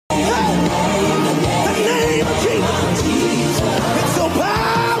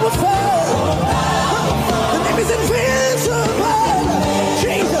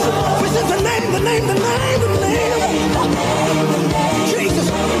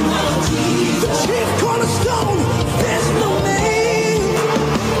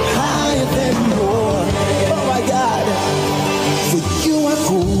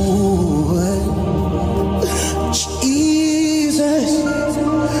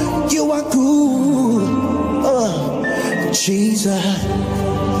Jesus.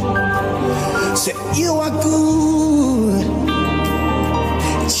 Say you are good.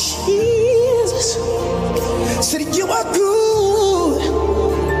 Jesus. Say you are good.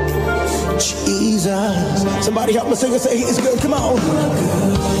 Jesus. Somebody help me sing and say he is good. Come on.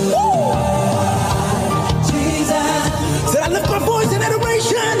 Jesus. Said I lift my voice in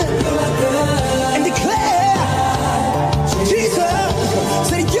adoration and declare, Jesus.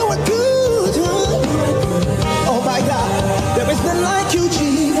 Say you are good. Oh my God. There is none like you,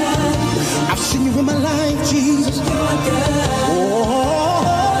 Jesus. I've seen you in my life, Jesus. Oh,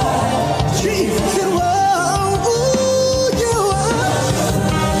 Jesus.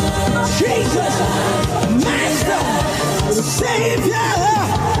 Jesus, Master, Savior,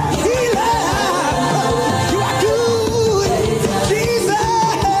 Healer, you are good, Jesus.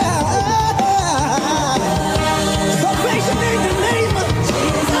 Salvation in your name,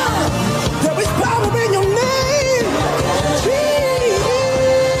 Jesus. There is power in your name, Jesus.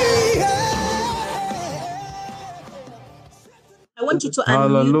 I want you to unmute.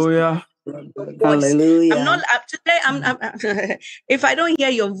 Hallelujah. Hallelujah. I'm not up today. I'm if I don't hear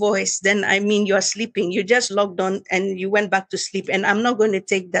your voice, then I mean you're sleeping. You just logged on and you went back to sleep. And I'm not going to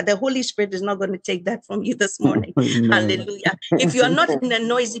take that. The Holy Spirit is not going to take that from you this morning. Hallelujah. If you are not in a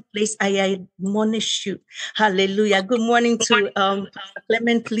noisy place, I admonish you. Hallelujah. Good morning to Pastor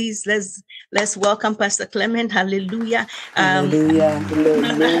Clement. Please let's welcome Pastor Clement. Hallelujah. Hallelujah.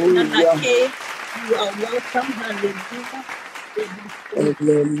 Hallelujah. You are welcome. Hallelujah.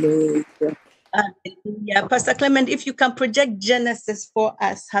 Hallelujah. Hallelujah. Pastor Clement, if you can project Genesis for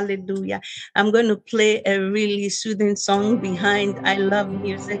us, hallelujah. I'm going to play a really soothing song behind. I love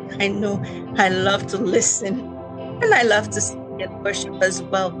music. I know I love to listen and I love to sing and worship as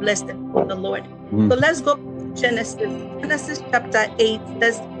well. Bless the Lord. So let's go to Genesis chapter 8.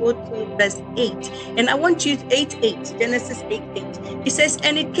 Let's go to verse 8. And I want you, Genesis 8:8. It says,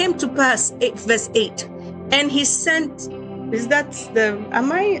 and it came to pass, verse 8, and he sent. Is that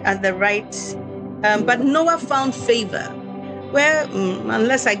am I at the right? But Noah found favor. Well,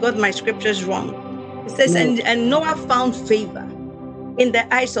 unless I got my scriptures wrong. It says, and Noah found favor in the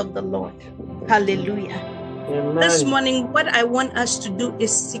eyes of the Lord. Hallelujah. Amen. This morning, what I want us to do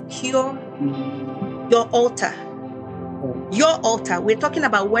is secure your altar. Your altar. We're talking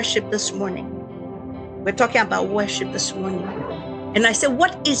about worship this morning. We're talking about worship this morning. And I said,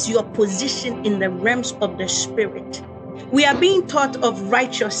 what is your position in the realms of the Spirit? We are being taught of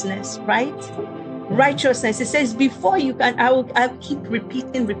righteousness, right? Righteousness. It says before you can, I'll keep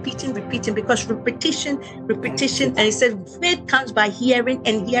repeating, because repetition, and it says faith comes by hearing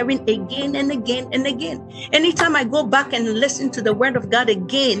and hearing again and again and again. Anytime I go back and listen to the word of God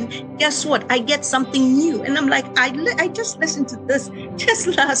again, guess what? I get something new. And I'm like, I just listened to this just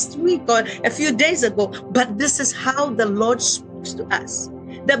last week or a few days ago, but this is how the Lord speaks to us.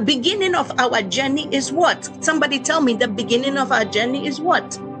 The beginning of our journey is what? Somebody tell me, the beginning of our journey is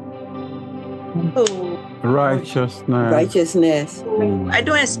what? Oh, righteousness. Oh, I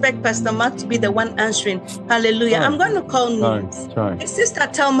don't expect Pastor Mark to be the one answering. Hallelujah. I'm going to call names. Hey, Sister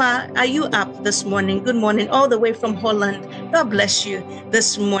Thelma, are you up this morning? Good morning, all the way from Holland. God bless you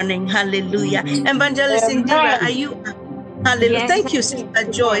this morning. Hallelujah. Evangelist Indira, are you up? Hallelujah. Yes. Thank you,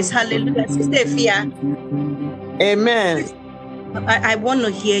 Sister Joyce. Hallelujah. Sister Fia. Amen. I want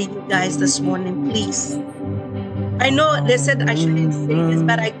to hear you guys this morning, please. I know they said I shouldn't say this,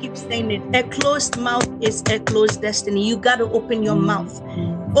 but I keep saying it. A closed mouth is a closed destiny. You got to open your mouth.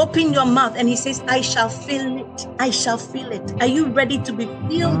 Open your mouth. And he says, I shall feel it. I shall feel it. Are you ready to be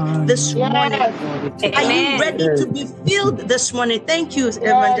filled this morning? Are you ready to be filled this morning? Thank you,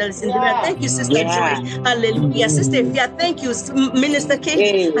 Evangelist Indira. Thank you, Sister Joyce. Hallelujah. Sister Fia, thank you. Minister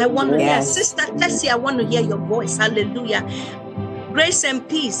Kate, I want to hear. Sister Tessie, I want to hear your voice. Hallelujah. Grace and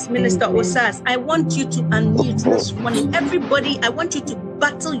peace, Minister Osas. I want you to unmute this morning. Everybody, I want you to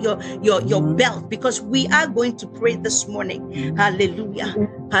battle your belt because we are going to pray this morning. Hallelujah.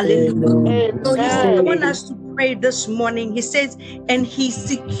 Hallelujah. So I want us to pray this morning. He says, and he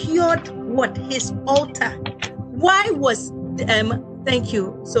secured what? His altar. Why was thank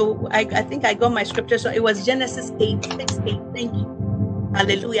you. So I think I got my scripture. So it was Genesis 8:6-8. Thank you.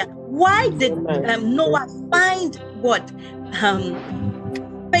 Hallelujah. Why did Noah find what?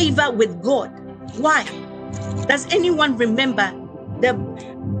 Favor with God. Why? Does anyone remember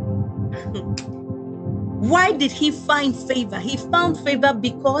why did he find favor? He found favor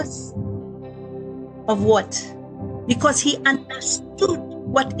because of what? Because he understood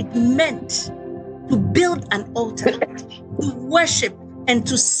what it meant to build an altar, to worship and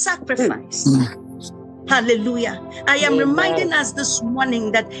to sacrifice. Hallelujah. I am reminding us this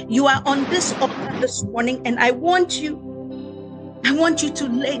morning that you are on this altar this morning, and I want you I want you to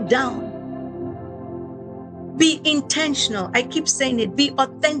lay down. Be intentional. I keep saying it. Be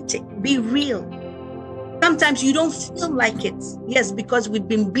authentic. Be real. Sometimes you don't feel like it. Yes, because we've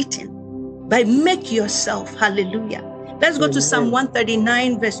been beaten. But make yourself. Hallelujah. Let's go to Psalm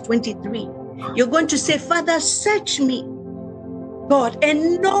 139, verse 23. You're going to say, Father, search me, God,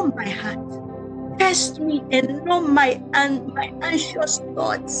 and know my heart. Test me and know my anxious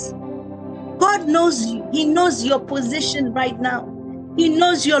thoughts. God knows you. He knows your position right now. He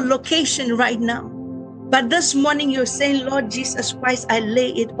knows your location right now. But this morning you're saying, Lord Jesus Christ, I lay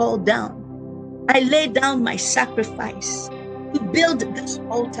it all down. I lay down my sacrifice to build this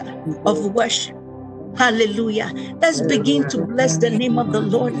altar of worship. Hallelujah. Let's begin to bless the name of the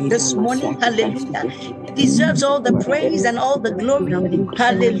Lord this morning. Hallelujah. He deserves all the praise and all the glory.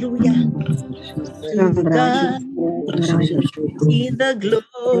 Hallelujah. To God be the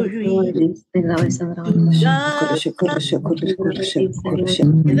glory. To God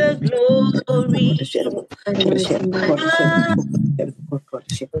be the glory.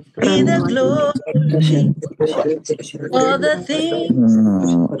 Be the glory for the things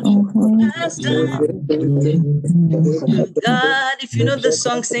He has done. To God, if you know the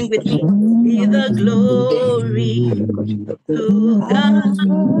song, sing with me. Be the glory. To God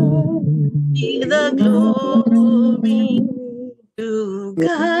be the glory. To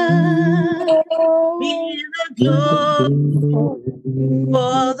God be the glory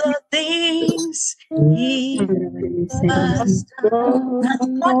for the things He has done. Has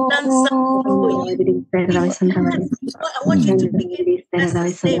God done something for you? I want you to begin to bless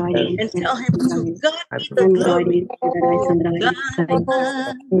His name and tell Him, to God be the glory.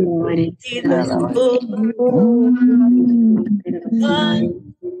 God be the glory.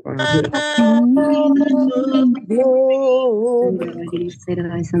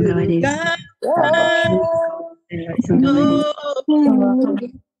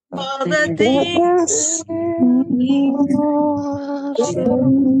 All the things God be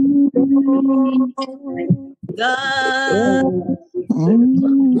the glory.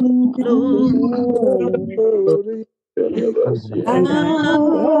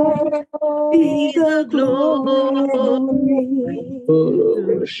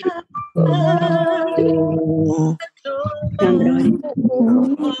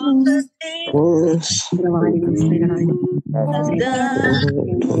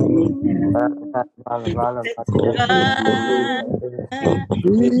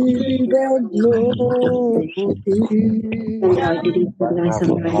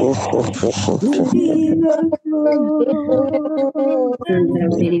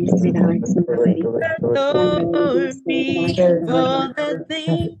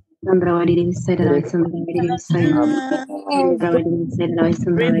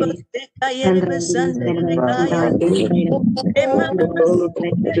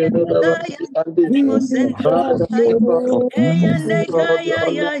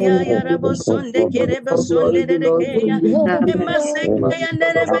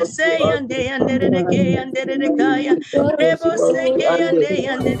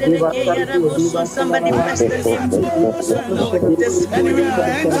 Somebody bless the name.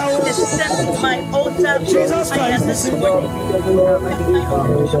 Descend my altar fire this morning.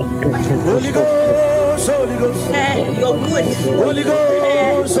 Holy Ghost, Holy Ghost, your wood, Holy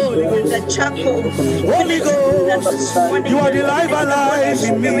Ghost, Holy Ghost, the charcoal, Holy Ghost, you are the life alive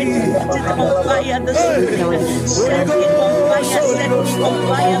in me. Set it on fire this morning. Set it on fire. Set it on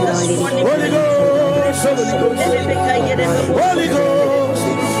fire this morning. Holy Ghost, Holy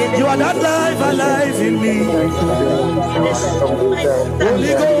Ghost, you are that life alive in me.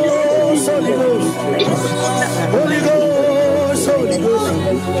 Holy Ghost, Holy Ghost, Holy Ghost, Holy Ghost,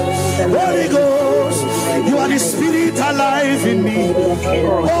 Holy Ghost, you are the spirit alive in me.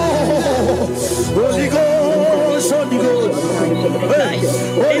 Oh, Holy Ghost, Holy Ghost, hey,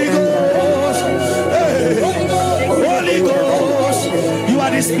 Holy Ghost, hey, Holy Ghost, you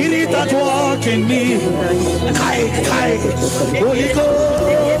are the spirit that walk in me. Kai, Kai, Holy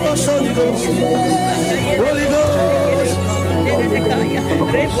Ghost, Holy Ghost, Holy Ghost,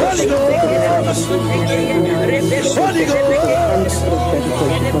 Holy Ghost, Holy Ghost, Holy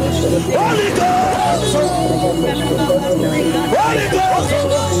Ghost, Holy Ghost,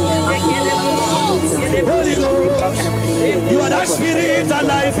 Holy Ghost, you are that spirit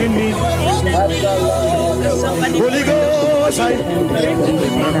alive in me. Holy Ghost, hey,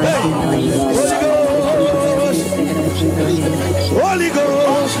 Holy Ghost, Holy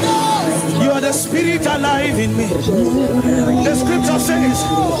Ghost, you are the the Spirit alive in me. The scripture says,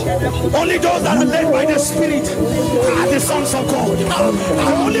 only those that are led by the Spirit are the sons of God.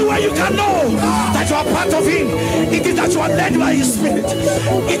 The only way you can know that you are part of Him, it is that you are led by His Spirit.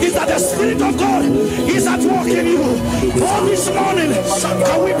 It is that the Spirit of God is at work in you. Oh, this morning,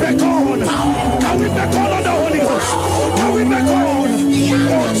 can we beckon? Can we beckon on the Holy Ghost? Can we beckon?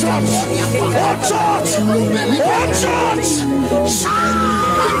 Oh, church! Oh, church! Oh, church!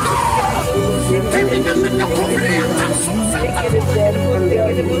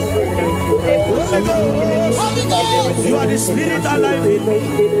 You are the Spirit alive in me.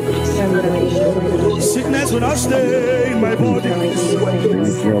 Sickness will not stay in my body.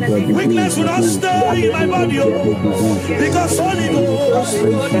 Weakness will not stay in my body. Because Holy Ghost,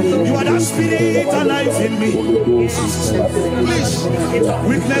 you are the Spirit alive in me. Please,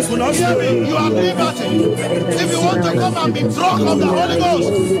 weakness will not stay. You are liberty. If you want to come and be drunk of the Holy Ghost,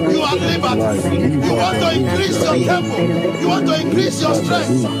 you are liberty. You want to increase your temple, you want to increase your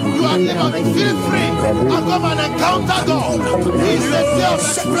strength, you are liberty. Feel free and come and encounter God. He is the day of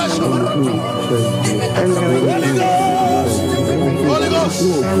expression. Holy Ghost, Holy Ghost,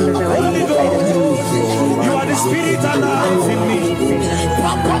 Holy Ghost, you are the Spirit alive in me.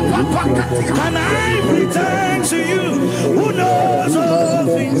 Can I pretend to you who knows all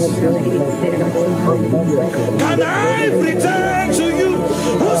things? Can I pretend to you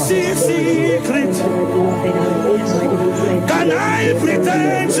who sees secret? Can I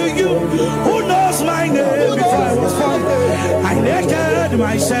pretend to you who knows my name before I was born? I naked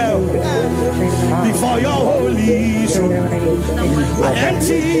myself before your holy throne. I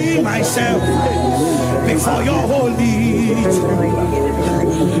empty myself before your holy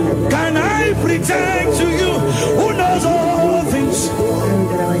throne. Can I pretend to you who knows all things?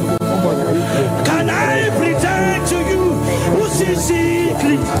 Can I pretend to you who sees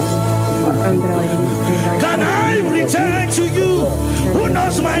secret? Can I pretend to you who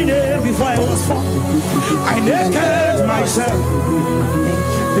knows my name before I was born? I naked myself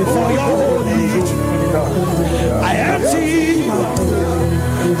before your holy throne. I empty.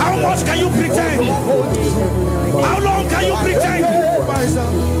 How much can you pretend? How long can you pretend?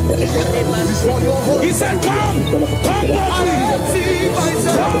 He said, come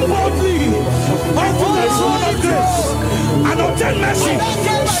boldly, unto the throne of grace, and obtain mercy.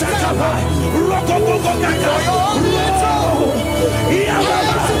 Come.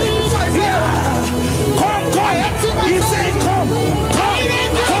 He said, come.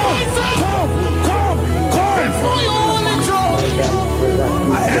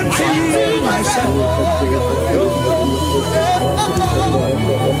 I empty myself.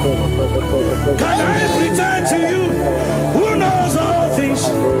 Can I pretend to you who knows all things?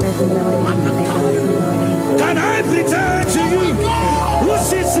 Can I pretend to you who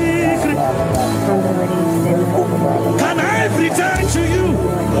sees secret? Can I pretend to you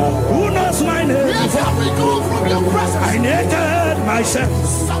who knows my name? I naked myself.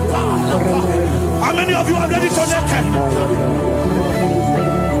 How many of you are ready to naked?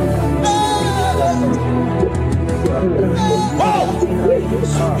 Oh,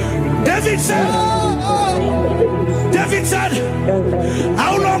 David said,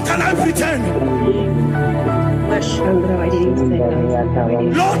 how long can I pretend?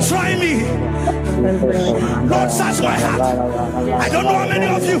 Lord, try me. Lord, search my heart. I don't know how many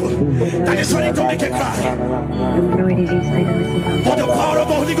of you that is ready to make a cry. For the power of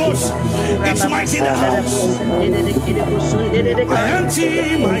the Holy Ghost, it's mighty in the house. I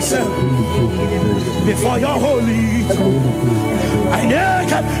empty myself before your holy throne. I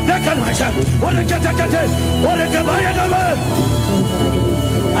naked myself.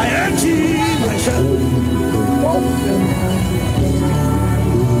 I empty myself.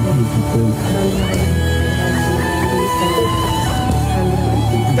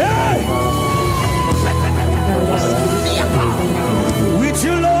 Hey! With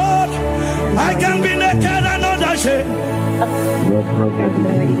you, Lord, I can be naked and not ashamed.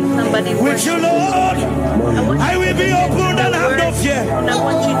 With you, Lord, I will be open and have no fear. I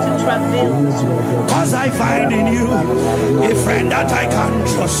want you to travel. Cause I find in you a friend that I can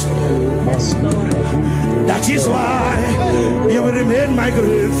trust. That is why you will remain my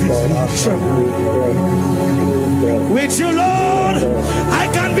great physician. With you, Lord, I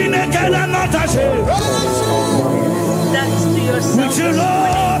can be naked and not ashamed. That's to yourself. With you,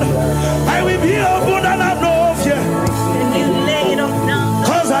 Lord, I will be open and have no fear. And you lay it all down.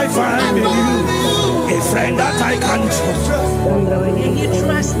 Cause I find in you a friend that I can trust. And you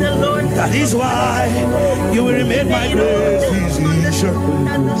trust the Lord. That is why you will remain my great physician.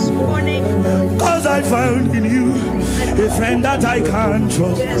 This morning. Cause I found in you a friend that I can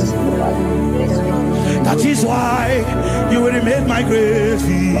trust. That is why you will remain my great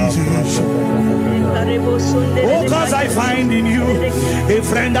physician. Oh, cause I find in you a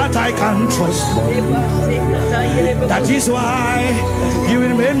friend that I can trust. That is why you will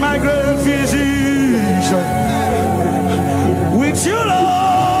remain my great physician. With you,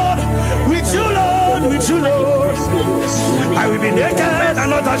 Lord, with you, Lord, with you, Lord, I will be naked and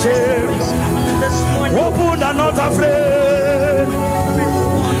not ashamed, open and not afraid.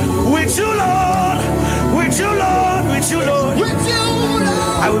 With you, Lord, with you, Lord, with you, Lord,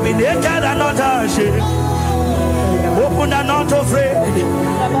 I will be naked and not ashamed, open and not afraid.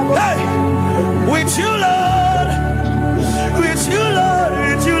 Hey, with you, Lord, with you, Lord,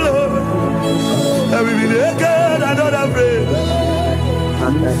 with you, Lord, I will be naked and not afraid,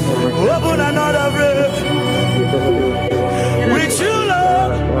 open and not afraid. With you,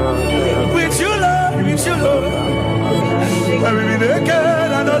 Lord, with you, Lord, with you, Lord, I will be naked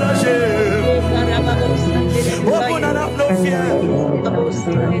and not ashamed, open and have no fear.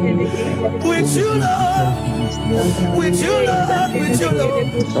 With you, Lord, with you, Lord, with you, Lord,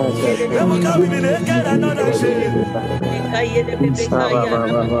 never can we be naked and not ashamed.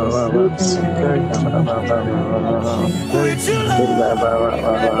 With you, Lord.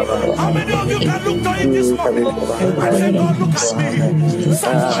 How many of you can look to him this morning? I say, God, look at me.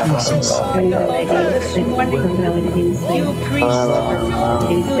 You priests,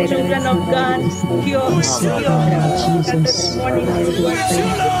 you children of God, pure this morning.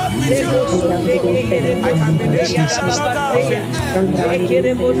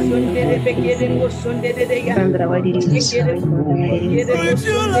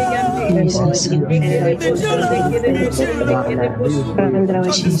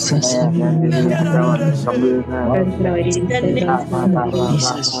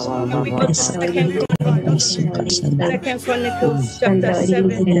 Second Chronicles chapter 7,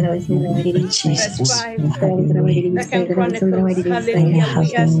 verse 5. Second Chronicles, hallelujah.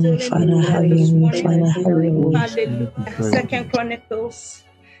 We are still in this morning. Hallelujah. Second Chronicles,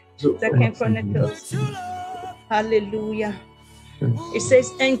 hallelujah. It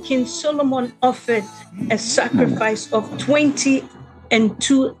says, and King Solomon offered a sacrifice of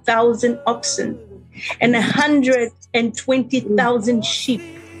 22,000 oxen and 120,000 sheep.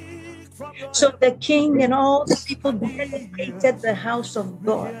 So the king and all the people dedicated the house of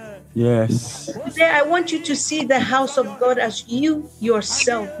God. Yes. Today I want you to see the house of God as you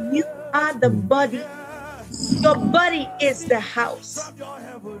yourself. You are the body. Your body is the house.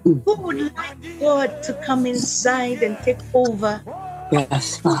 Who would like God to come inside and take over?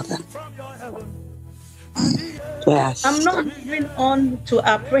 Yes, Father. Yes. I'm not moving on to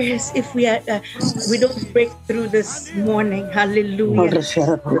our prayers if we don't break through this morning. Hallelujah.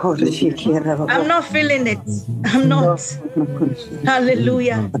 I'm not feeling it. I'm not.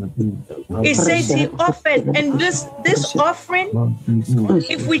 Hallelujah. It says he offered, and this offering,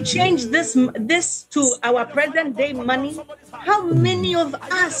 if we change this to our present day money, how many of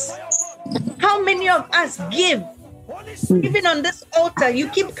us give? Even on this altar, you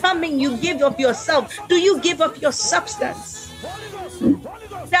keep coming, you give of yourself. Do you give of your substance?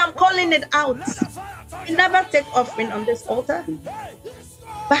 I'm calling it out. We never take offering on this altar.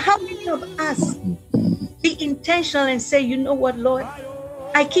 But how many of us be intentional and say, you know what, Lord,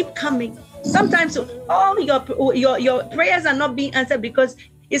 I keep coming. Sometimes all your prayers are not being answered because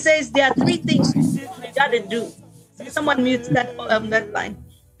it says there are 3 things you got to do. Someone mutes that line.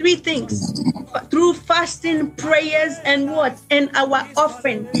 3 things. Through fasting, prayers, and what? And our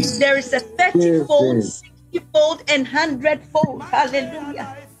offering. There is a 30-fold, 60-fold, and 100-fold.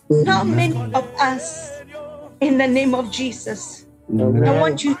 Hallelujah. How many of us, in the name of Jesus, I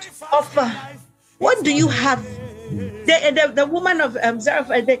want you to offer. What do you have? The woman of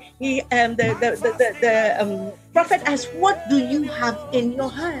Zarephath, the prophet asked, what do you have in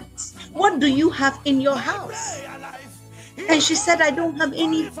your hands? What do you have in your house? And she said, I don't have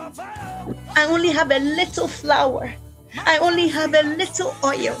any. I only have a little flour. I only have a little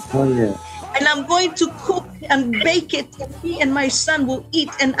oil. And I'm going to cook and bake it. Me and my son will eat.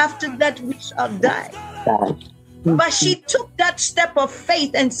 And after that, we shall die. But she took that step of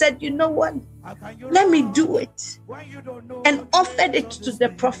faith and said, you know what? Let me do it. And offered it to the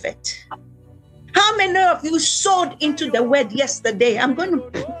prophet. How many of you sowed into the word yesterday? I'm going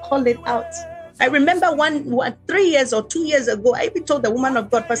to call it out. I remember 3 years or 2 years ago, I even told the woman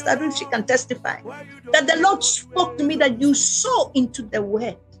of God, Pastor Adrian, she can testify, that the Lord spoke to me that you sow into the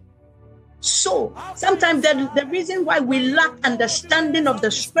word. So sometimes the reason why we lack understanding of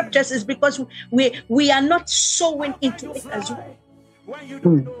the scriptures is because we are not sowing into it as well.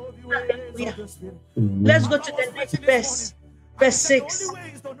 Hallelujah. Let's go to the next verse. Verse 6.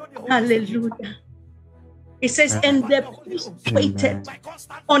 Hallelujah. It says, and the priest waited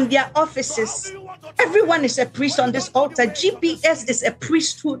on their offices. Everyone is a priest on this altar. GPS is a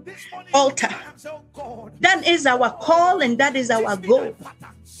priesthood altar. That is our call and that is our goal.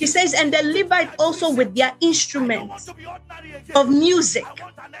 He says, and the Levite also with their instruments of music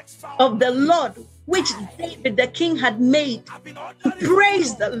of the Lord, which David the king had made, to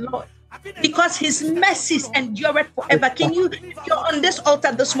praise the Lord, because his mercies endure forever. Can you, if you're on this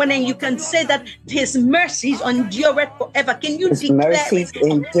altar this morning, you can say that his mercies endure forever. Can you His declare mercies it?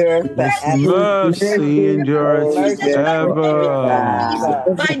 endure forever. Mercy endures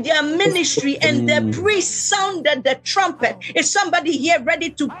forever. By their ministry, and the priest sounded the trumpet. Is somebody here ready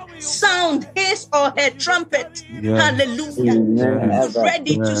to sound his or her trumpet? Yes. Hallelujah. Yes.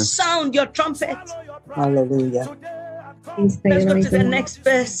 Ready to sound your trumpet. Hallelujah. Let's go to the next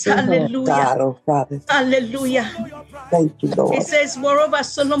verse. Hallelujah. God, oh Father. Hallelujah. Thank you, Lord. It says, moreover,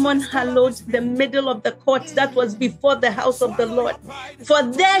 Solomon hallowed the middle of the court that was before the house of the Lord. For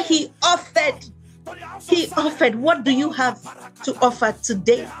there he offered. What do you have to offer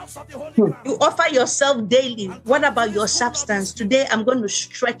today? You offer yourself daily. What about your substance? Today, I'm going to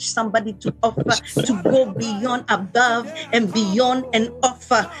stretch somebody to offer, to go beyond, above, and beyond, and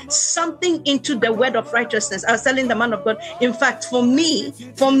offer something into the word of righteousness. I was telling the man of God, in fact, for me,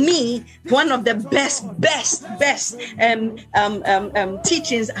 one of the best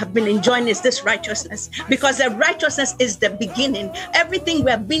teachings I've been enjoying is this righteousness, because the righteousness is the beginning. Everything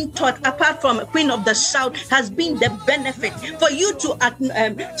we have been taught, apart from Queen of the South, has been the benefit for you to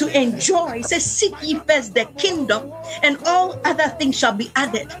enjoy. It says, seek ye first the kingdom, and all other things shall be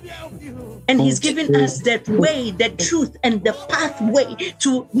added. And he's given us that way, the truth, and the pathway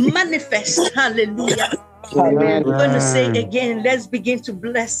to manifest. Hallelujah. Amen. We're going to say again, let's begin to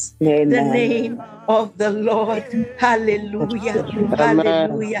bless the name of the Lord. Hallelujah.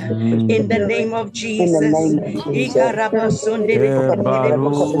 Hallelujah. In the name of Jesus.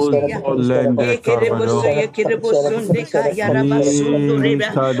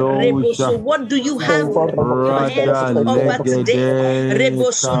 So what do you have over today?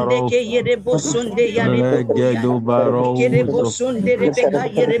 Rebosunde ke rebosunde de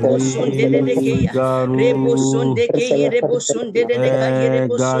kaya rebosunde de kaya rebosunde ke rebosunde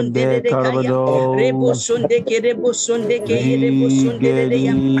ke rebosunde de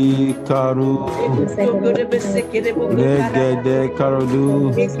ya karu rebese ke de karudu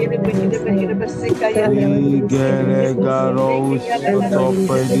gere garo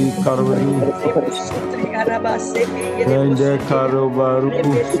sopedi karudu ende karubaru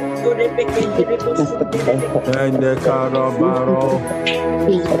ende karubaro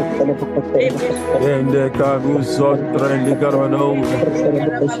ende karu sotrendi karudu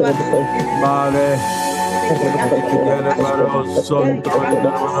male gere garo sotrendi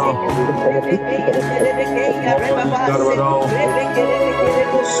karudu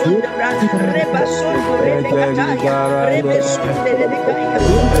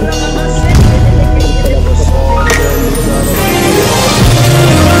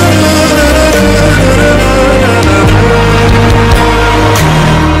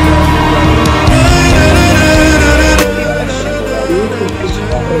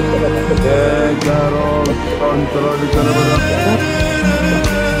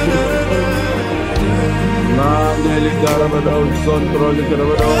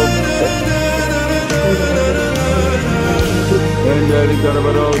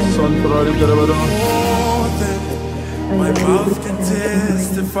My mouth can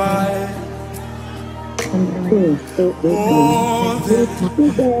testify. More than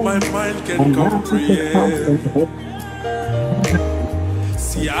my mind can comprehend.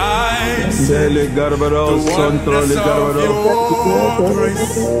 See, I see the wonders of your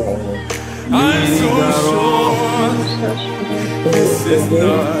grace. I'm so sure this is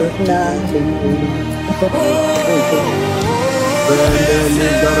not.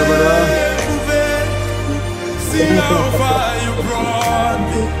 See how far you brought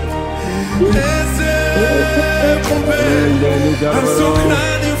me. I'm so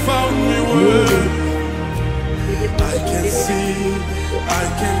glad you found me worthy. I can see, I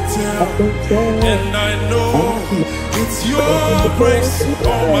can tell, and I know it's your grace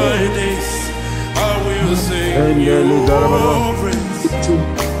all my days. I will sing your praise.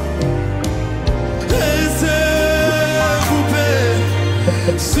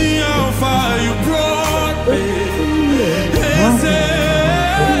 See how far you brought me.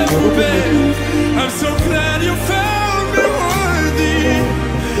 I'm so glad you found me worthy.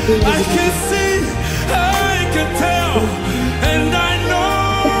 I can see, I can tell, and I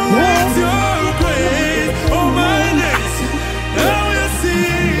know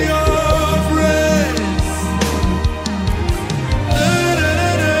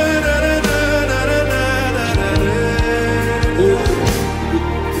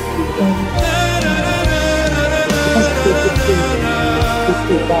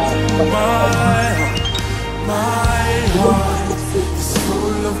heart is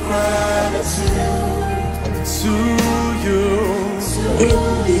full of gratitude to you,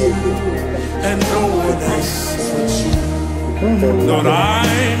 and no one else but you. Lord,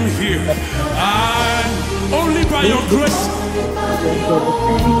 I'm here. I'm only by your grace.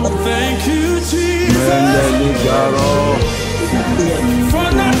 Thank you, Jesus,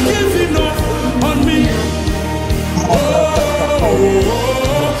 for not giving up on me.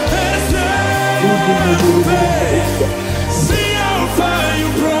 See how far you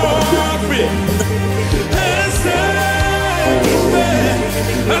brought me.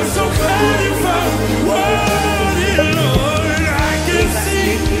 I'm so glad you found what you Lord. I can see,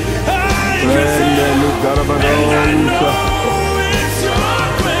 I can tell, and I know it's your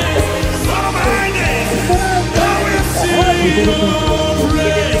grace. For my days, I will sing your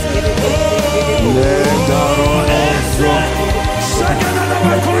praise.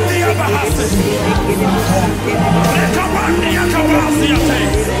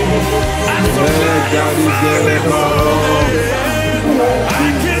 I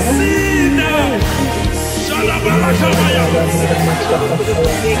can see now.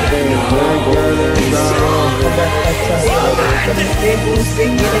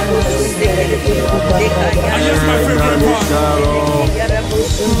 And here's my favorite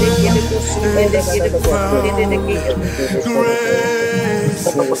part. Grace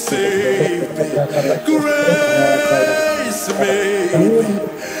save me. Grace made me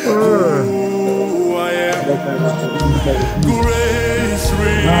who I am. Grace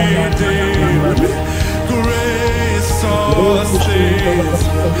redeemed me. Grace sustains.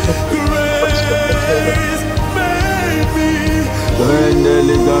 Grace made me.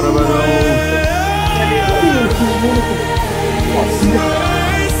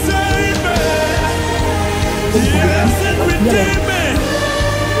 Grace saved me. Yes, it redeemed me.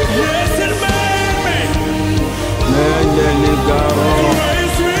 Yes, it made me.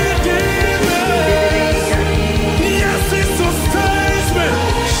 Grace redeemed me. Yes, it sustains me.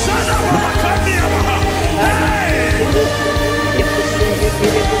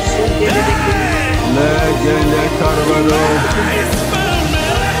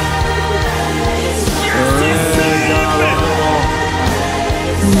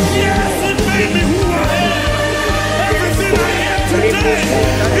 Yes, it made me who I am. Everything I am today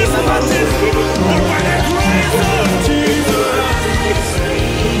is nothing but by the grace of Jesus.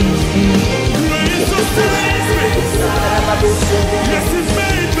 Grace sustains me. Yes, it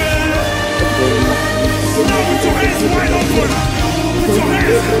made me. Now with your hands wide open, with your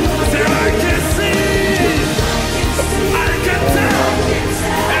hands, say I can see, I can tell,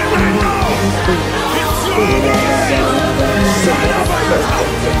 and I know it's your grace. Shine up on the top.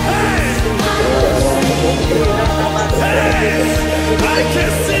 Hey, I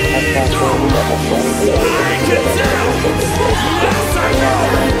can see, I can tell, yes I know,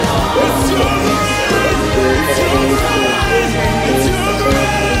 it's your grace, it's your grace, it's your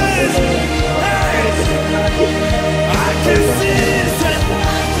grace. I can see it,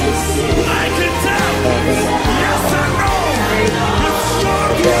 I can tell, yes I know, it's your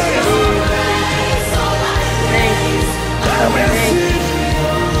grace. I will see it,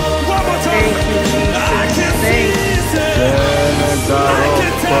 one more time, I can see it, I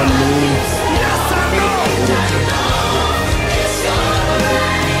can tell, yes I know.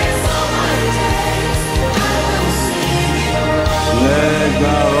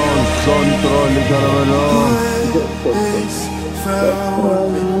 Grace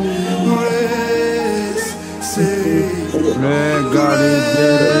found me, grace saved me,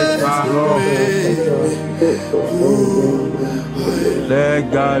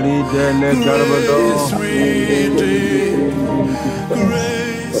 grace redeemed,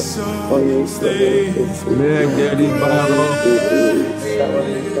 grace sustains.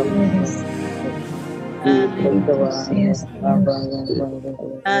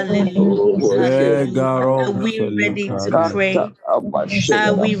 Hallelujah. Are we ready to pray?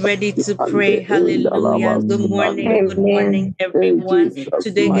 Are we ready to pray? Hallelujah. Good morning, everyone.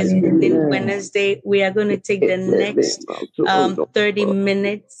 Today is Wednesday. We are going to take the next 30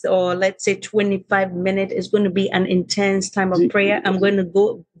 minutes, or let's say 25 minutes. It's going to be an intense time of prayer. I'm going to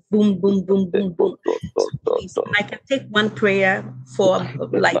go boom, boom, boom, boom, boom. Please, I can take one prayer for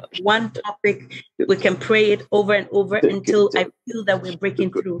like one topic. We can pray it over and over until I feel that we're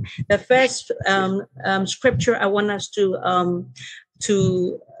breaking through. The first scripture I want us to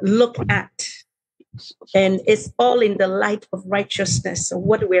look at, and it's all in the light of righteousness, so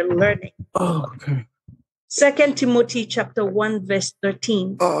what we're learning. Okay. 2 Timothy chapter 1 verse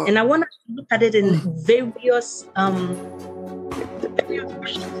 13. And I want us to look at it in various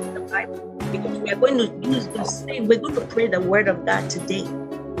in the Bible, because we are going to use the same. We're going to pray the word of God today.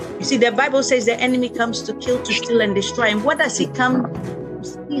 You see, the Bible says the enemy comes to kill, to steal, and destroy. And what does he come to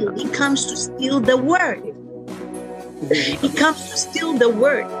steal? He comes to steal the word. He comes to steal the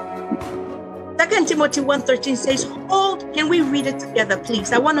word. 2 Timothy 1:13 says, hold, can we read it together,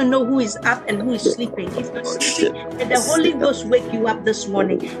 please? I want to know who is up and who is sleeping. If you're sleeping, let the Holy Ghost wake you up this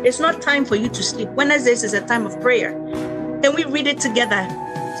morning. It's not time for you to sleep. Wednesdays is a time of prayer. Can we read it together?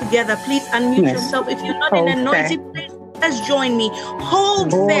 Together, please unmute yourself. If you're not in a noisy place, let's join me.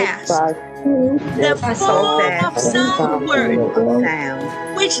 Hold fast the form of sound word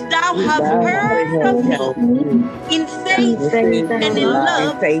which thou hast heard of me in faith and in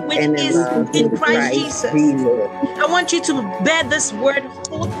love which is in Christ Jesus. I want you to bear this word.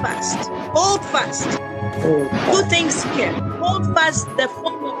 Hold fast. Hold fast. Two things here. Hold fast the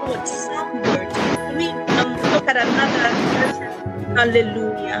form of what? Sound word. We look at another version.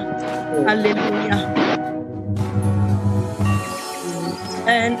 Hallelujah. Hallelujah.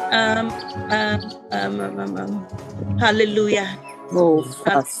 And hallelujah.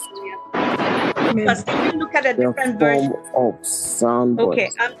 Fast. Because if you look at a different version of sound. Okay,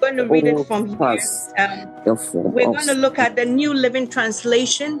 I'm going to read it from here. We're going to look at the New Living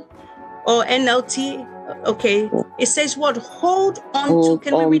Translation or NLT. Okay, it says what? Hold on to.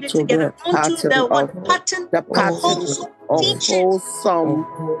 Can we read it together? Onto the what? Pattern of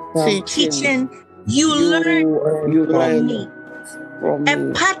teaching you learn from me. A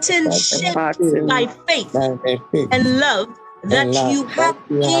pattern shaped by faith and love that you have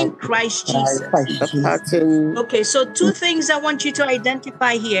in Christ Jesus. Okay, so two things I want you to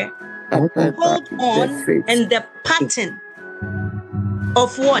identify here. Hold on and the pattern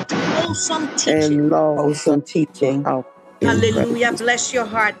of what? Wholesome teaching. Wholesome teaching. Hallelujah. Bless your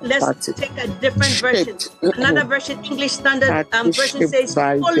heart. Let's take a different version. Another version, English Standard Version says,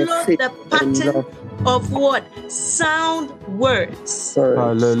 follow the pattern of what? Sound words.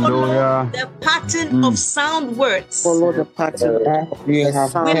 Hallelujah. Follow the pattern of sound words. Follow the pattern of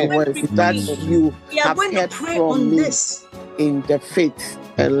sound words that you have heard from me in the faith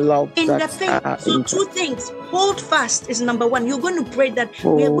and love. In the faith. So two things. Hold fast is number one. You're going to pray that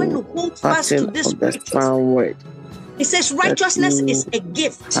we are going to hold fast to this sound word. It says righteousness is a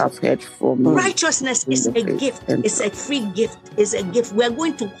gift. I've heard from righteousness is a gift. It's a free gift. It's a gift. We're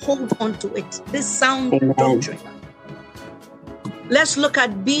going to hold on to it. This sound doctrine. Let's look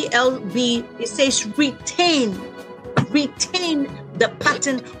at BLB. It says retain the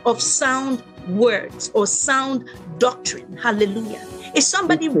pattern of sound words or sound doctrine. Hallelujah. Is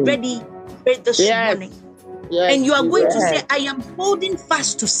somebody ready this morning? Yes, and you are going to say, I am holding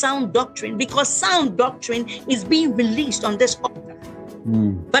fast to sound doctrine, because sound doctrine is being released on this altar.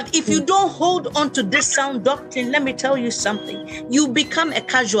 But if you don't hold on to this sound doctrine, let me tell you something. You become a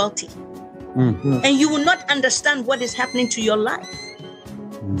casualty. And you will not understand what is happening to your life.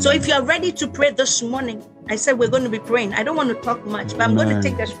 So if you are ready to pray this morning, I said we're going to be praying. I don't want to talk much, but I'm going to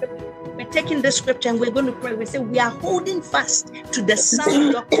take the scripture. We're taking the scripture and we're going to pray. We say we are holding fast to the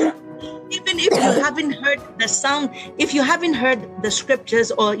sound doctrine. Even if you haven't heard the sound, if you haven't heard the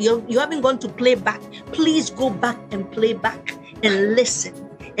scriptures, or you haven't gone to play back, please go back and play back and listen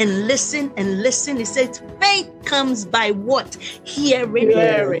and listen and listen. It says faith comes by what? Hearing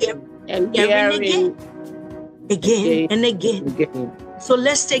and hearing again and again. So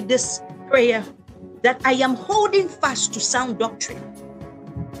let's take this prayer that I am holding fast to sound doctrine.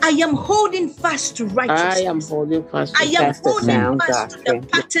 I am holding fast to righteousness. I am holding fast to the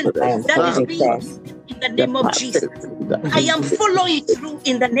pattern that is being used in the name of Jesus. I am following through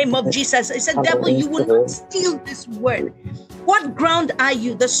in the name of Jesus. I said, devil, you will not steal this word. What ground are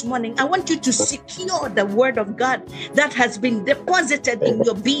you this morning? I want you to secure the word of God that has been deposited in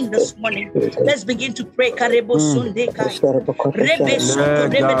your being this morning. Let's begin to pray. By the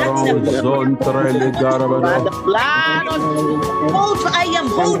blood of Jesus. I am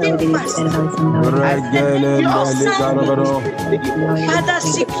holding fast. Father,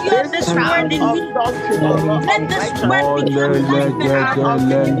 secure this word in me. Let this word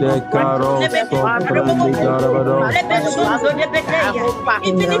become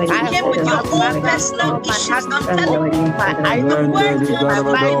even if you came with your own personal issues, I'm telling you, the word of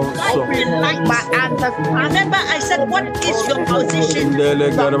my remember, I said, what is your position?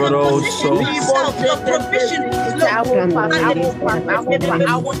 Your position is south, your provision is low.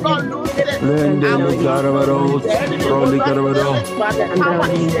 I will not lose it.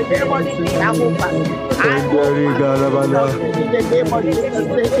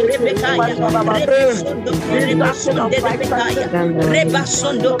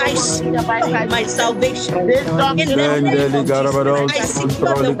 my salvation. In the name of Jesus, I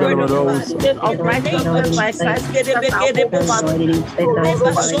secure the word of God. In the name of Jesus,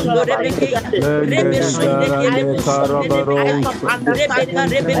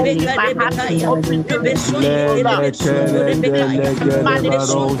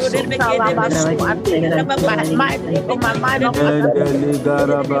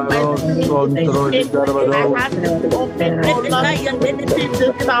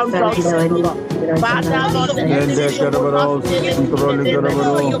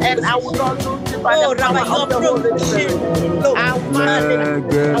 and I will not lose it by the power of the Holy Spirit. I will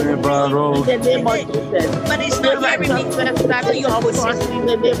in the name of Jesus. But it's not hearing me. That is of Christ in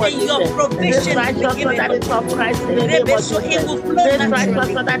the name of Jesus. Your provision that is of Christ in the name of Jesus. This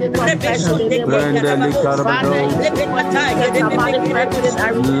righteousness that is of Christ in the name of Jesus. Father,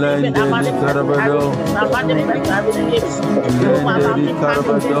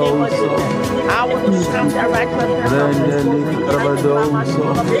 I will become the righteousness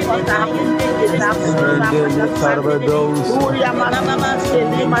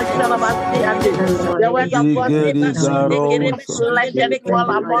the word of God flesh and dwell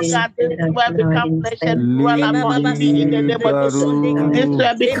among us. This will become flesh and dwell among us in the name of Jesus. This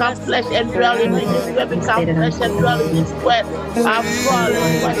will become flesh and dwell in this will become flesh and dwell in this word of God.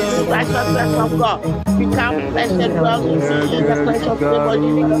 The righteousness of God become flesh and dwell in the flesh of the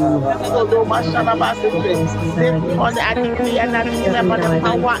body. This on the decree and I declare by the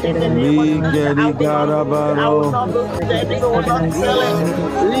power in the name of Jesus. I will not lose it. I will not sell it.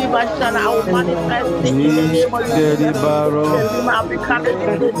 Leave us, I will manifest it in the name of Jesus. I'll be coming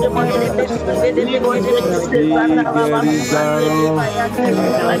in the name of Jesus.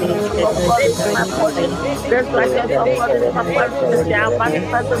 This righteousness of God is my portion. I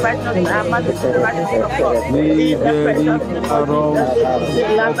manifest the righteousness. I manifest the righteousness of God. Leave the precious name of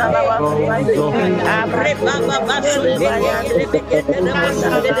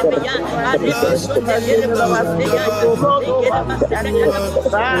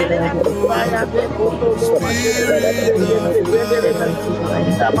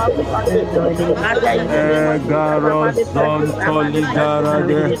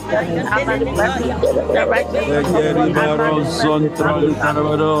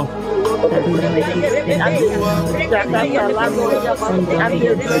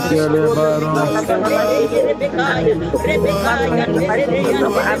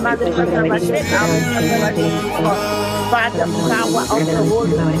by the power of the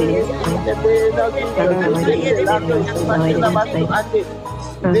Holy Spirit.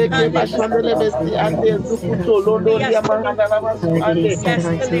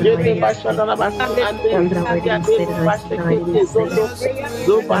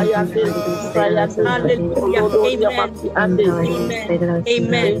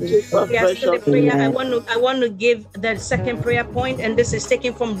 Amen. I want to give the second prayer point, and this is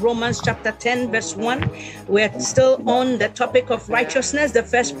taken from Romans chapter 10 verse 1. We're still on the topic of righteousness. The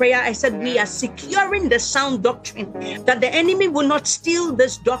first prayer, I said we are securing the sound doctrine, that the enemy will not steal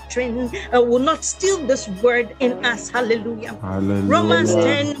this doctrine, will not steal this word in us. Hallelujah. Romans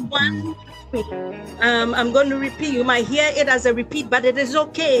 10:1. I'm going to repeat. You might hear it as a repeat, but it is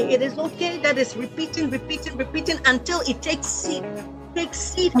okay. It is okay that it's repeating until it takes seed. Take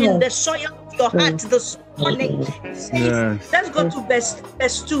seed in the soil of your heart this morning. It says, let's go to verse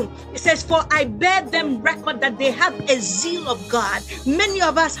 2. It says, for I bear them record that they have a zeal of God. Many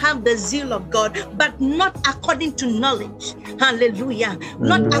of us have the zeal of God, but not according to knowledge. Hallelujah.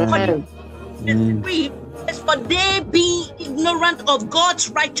 Not according to for they being ignorant of God's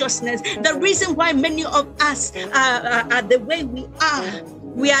righteousness. The reason why many of us are the way we are.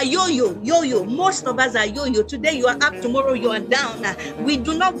 We are yo-yo. Most of us are yo-yo. Today you are up, tomorrow you are down. We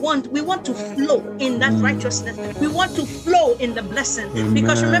want to flow in that righteousness. We want to flow in the blessing. Amen.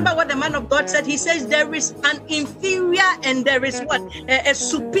 Because remember what the man of God said. He says there is an inferior and there is a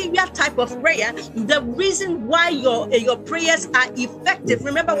superior type of prayer. The reason why your prayers are effective.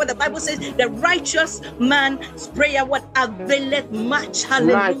 Remember what the Bible says. The righteous man's prayer availeth much.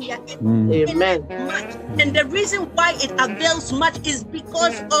 Hallelujah. Amen. Much. And the reason why it avails much is because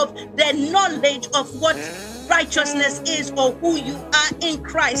of the knowledge of what righteousness is or who you are in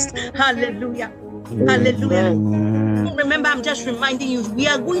Christ. Hallelujah. Hallelujah. Remember, I'm just reminding you, we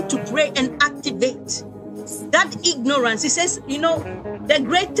are going to pray and activate that ignorance. He says, the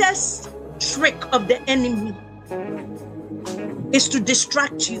greatest trick of the enemy is to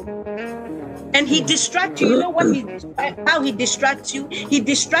distract you. And he distracts you. You know what how he distracts you? He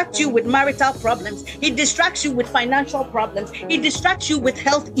distracts you with marital problems. He distracts you with financial problems. He distracts you with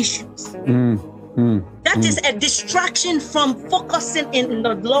health issues. That is a distraction from focusing in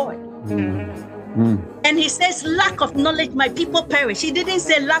the Lord. And he says, lack of knowledge, my people perish. He didn't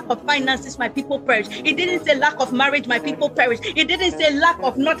say lack of finances, my people perish. He didn't say lack of marriage, my people perish. He didn't say lack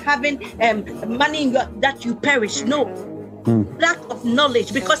of not having money that you perish. No. Lack of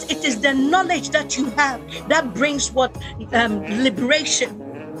knowledge, because it is the knowledge that you have that brings what liberation.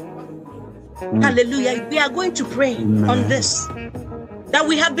 Hallelujah. We are going to pray on this, that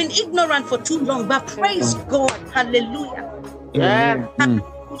we have been ignorant for too long, but praise God. Hallelujah. Hallelujah.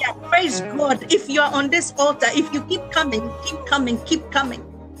 Praise God. If you are on this altar, if you keep coming, keep coming.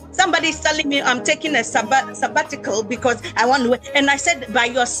 Somebody's telling me I'm taking a sabbatical because I want to, and I said, by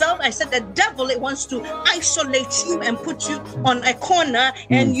yourself, I said the devil, it wants to isolate you and put you on a corner,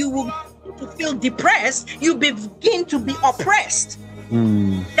 and you will feel depressed. You begin to be oppressed.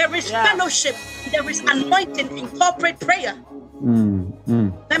 There is fellowship, there is anointing in corporate prayer.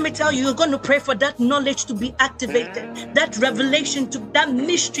 Let me tell you, you're going to pray for that knowledge to be activated, that revelation, that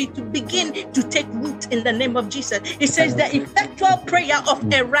mystery to begin to take root in the name of Jesus. It says the effectual prayer of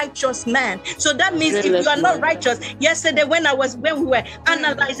a righteous man. So that means if you are not righteous, yesterday when we were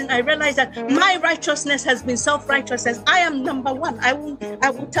analyzing, I realized that my righteousness has been self-righteousness. I am number one. I will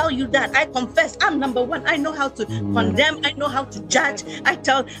tell you that. I confess I'm number one. I know how to condemn. I know how to judge. I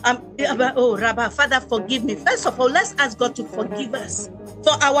tell, oh, Rabbi, Father, forgive me. First of all, let's ask God to forgive us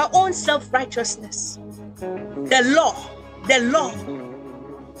for our own self-righteousness. The law.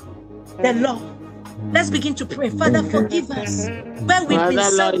 Let's begin to pray. Father, forgive us where we've been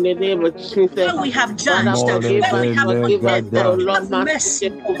self, where we have judged, where we have condemned. Have mercy.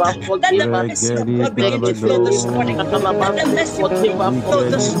 Let the mercy of God begin to flow this morning. Let the mercy of God flow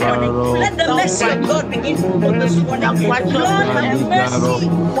this morning. Let the mercy of God begin to flow this morning. Lord, have mercy.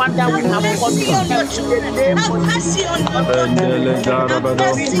 Have mercy on your children. Have mercy on your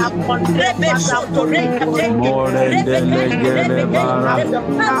daughters. Have mercy.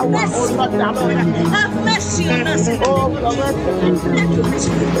 Have mercy on us. Oh,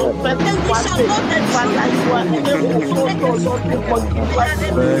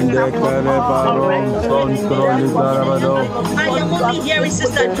 I am only hearing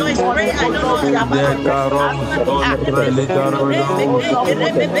Sister Joyce pray. I don't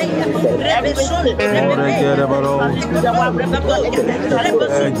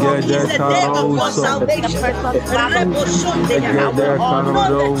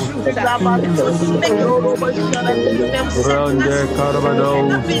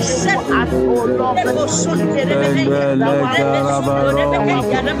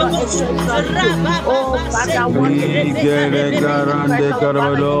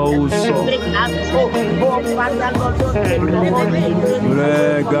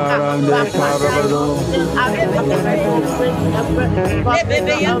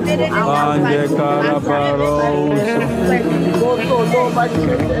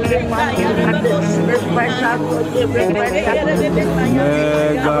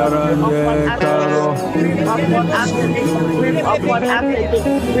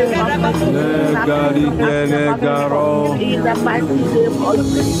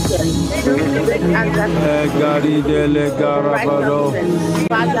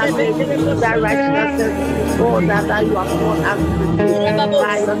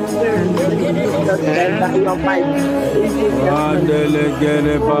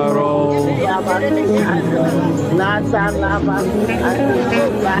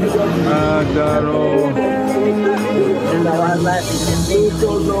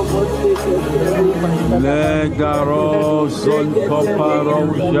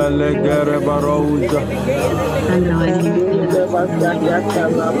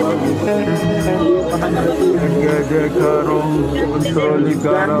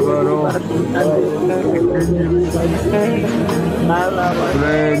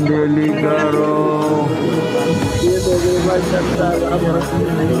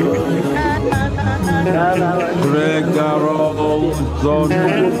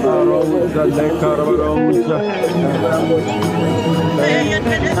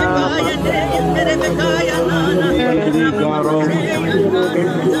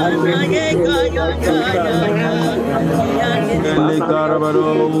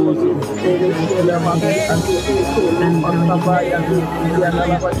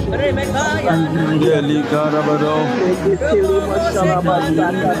Mandele Carabaros.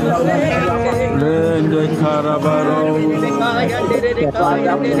 Mandele Carabaros. Rende Carabaros. Mandele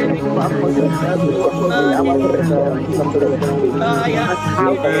Caro.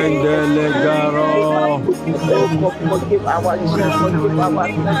 Forgive our sins, forgive our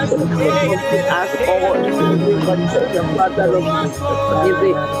sins, forgive us all.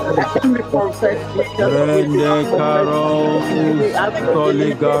 We confess, Rende Caro.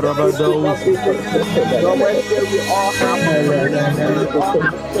 Toli Carabados. we all have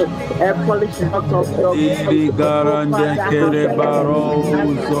and polish out of your Ibi Garande Kerebaros.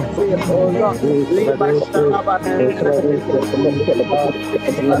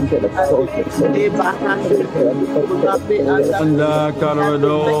 Anda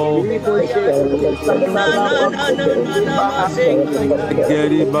Carado.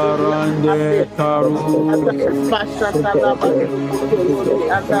 Geri Barande Caru.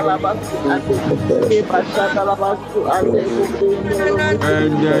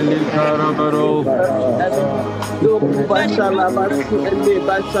 Endeli Carabaro.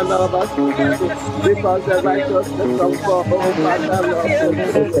 Because the righteousness of God,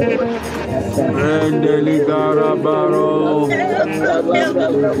 Endeli Carabaro.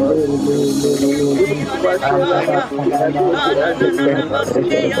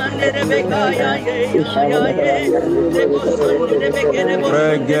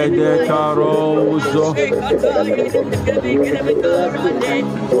 Regede Caroso.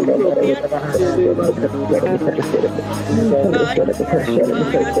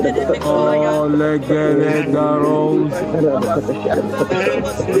 Oh, Legere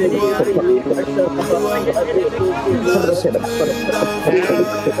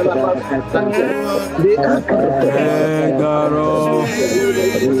Caros.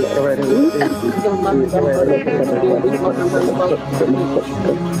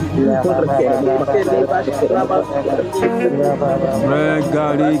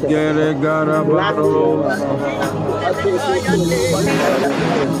 Regari Gere Garabaros.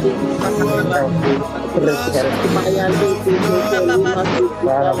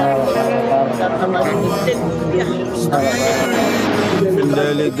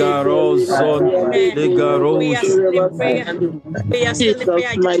 Delegaros, we are still in prayer.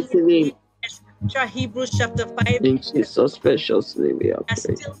 Hebrews chapter 5. In Jesus' precious name we are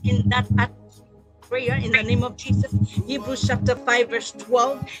still in that prayer in the name of Jesus. Hebrews chapter 5 verse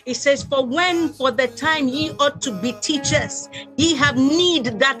 12. It says, for the time ye ought to be teachers, ye have need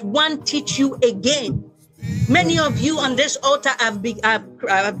that one teach you again. Many of you on this altar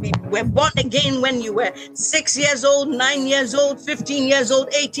were born again when you were 6 years old, 9 years old, 15 years old,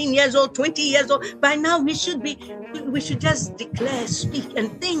 18 years old, 20 years old. By now we should just declare, speak,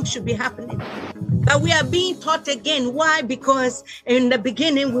 and things should be happening. But we are being taught again. Why? Because in the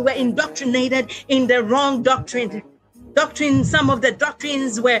beginning we were indoctrinated in the wrong doctrine. Some of the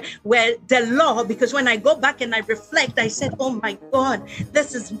doctrines were the law, because when I go back and I reflect, I said, oh my God,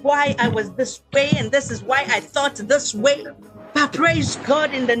 this is why I was this way, and this is why I thought this way. But praise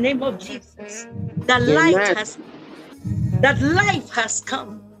God in the name of Jesus, that life has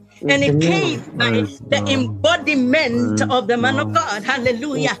come. And it came by the embodiment of the man of God.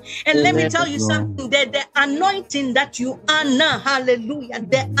 Hallelujah. And let me tell you something, that the anointing that you honor, hallelujah,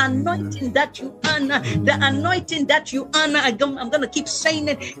 the anointing that you honor, I'm going to keep saying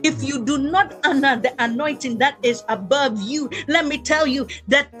it. If you do not honor the anointing that is above you, let me tell you,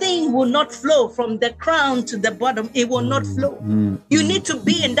 that thing will not flow from the crown to the bottom. It will not flow. You need to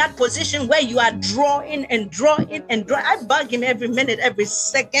be in that position where you are drawing and drawing and drawing. I bug him every minute, every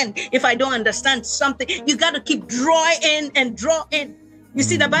second. If I don't understand something, you got to keep drawing and drawing. You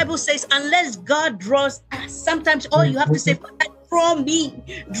see, the Bible says, unless God draws us, sometimes all you have to say, draw me.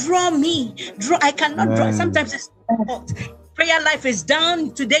 I cannot draw. Sometimes it's difficult. Prayer life is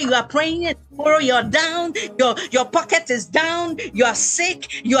down. Today you are praying, and tomorrow you're down. Your pocket is down. You are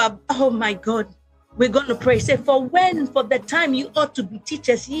sick. Oh my God. We're going to pray. Say, for the time you ought to be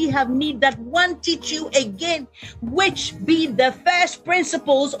teachers, ye have need that one teach you again, which be the first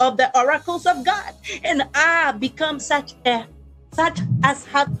principles of the oracles of God, and become such as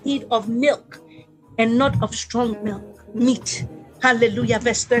have need of milk, and not of strong meat. Hallelujah.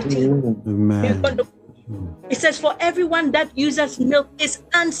 Verse 13. Amen. It says, for everyone that uses milk is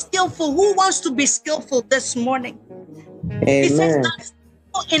unskillful. Who wants to be skillful this morning? Amen. It says,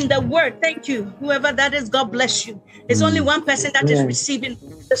 in the word, thank you, whoever that is, God bless you. There's only one person that is receiving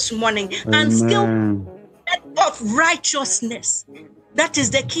this morning. And skill of righteousness. That is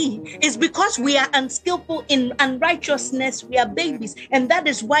the key. It's because we are unskillful in unrighteousness. We are babies. And that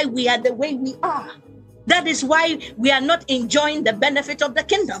is why we are the way we are. That is why we are not enjoying the benefit of the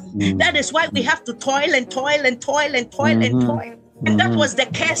kingdom. That is why we have to toil and toil and toil and toil and toil. And that was the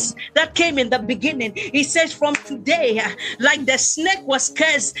curse that came in the beginning. He says, from today, like the snake was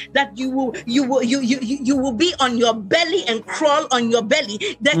cursed, that you will be on your belly and crawl on your belly.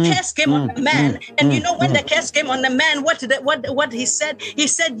 The curse came on the man, and you know when the curse came on the man, what he said? He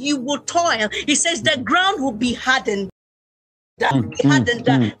said, you will toil. He says the ground will be hardened.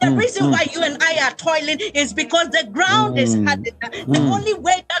 The reason why you and I are toiling is because the ground is hardened. The only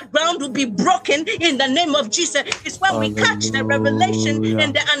way that ground will be broken in the name of Jesus is when we catch the revelation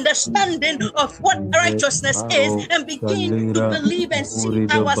and the understanding of what righteousness is and begin to believe and see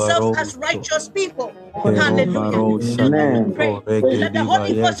ourselves as righteous people. Hallelujah. Let the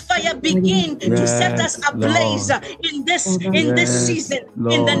Holy Ghost fire begin to set us ablaze in this season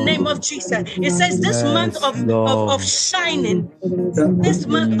in the name of Jesus. It says this month of shining. This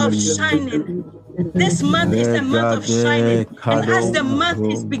month of shining. This month is a month of shining. And as the month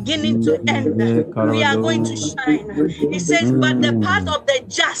is beginning to end, we are going to shine. It says, but the path of the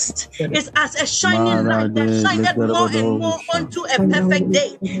just is as a shining light that shineth more and more unto a perfect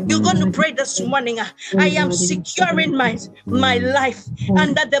day. You're going to pray this morning. I am securing my life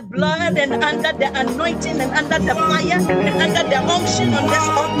under the blood and under the anointing and under the fire and under the unction on this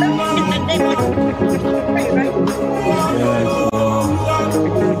altar in the name of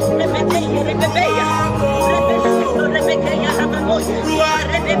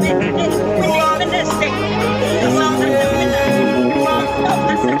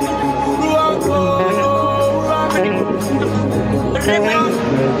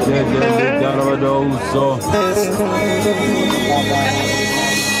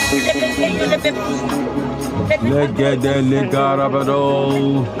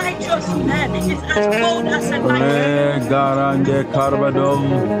righteous man is as bold as a lion.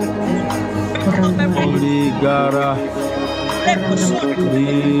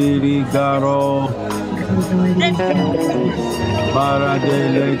 Para de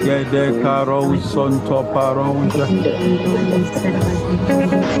caro sonto paronja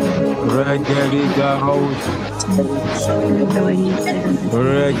regedi garos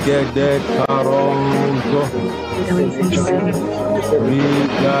regede caronjo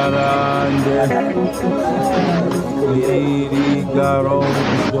rigarande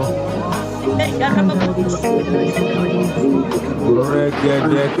rigaronjo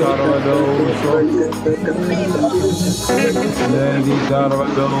regede carvadoso Lady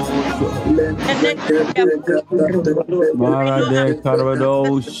Carvadoso Mara de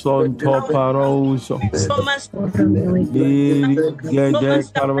Carvadoso Sonto Paroso Gede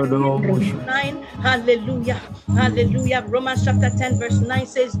Carvadoso. Hallelujah, hallelujah. Romans chapter 10 verse 9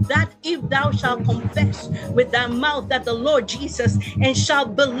 says that if thou shalt confess with thy mouth that the Lord Jesus and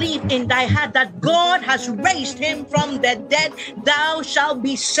shalt believe in thy heart that God has raised him from the dead, thou shalt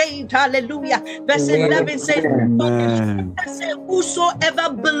be saved. Hallelujah. Verse 11 says,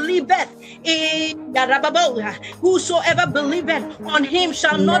 whosoever believeth in whosoever believeth on him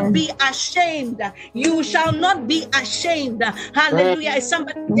shall not be ashamed. You shall not be ashamed. Hallelujah. Is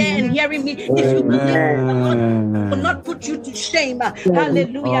somebody there and hearing me? If you believe, the Lord will not put you to shame.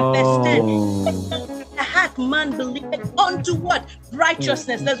 Hallelujah. Verse 10. The heart man believeth unto what?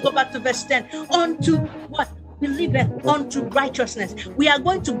 Righteousness. Let's go back to verse 10. Unto what? Believeth unto righteousness. We are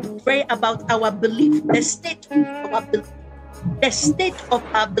going to pray about our belief, the state of our belief. The state of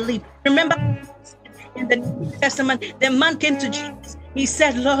our belief. Remember, in the New Testament, the man came to Jesus. He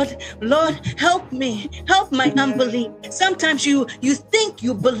said, Lord, help me, help my unbelief. Sometimes you think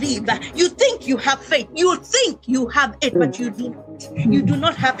you believe, you think you have faith, you think you have it, but you do not. You do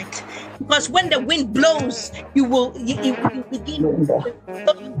not have it. Because when the wind blows, you begin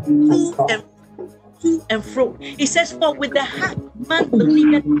to and fro. He says, for with the heart man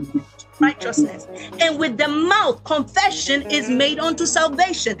believeth righteousness, and with the mouth confession is made unto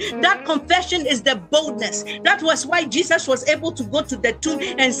salvation. That confession is the boldness. That was why Jesus was able to go to the tomb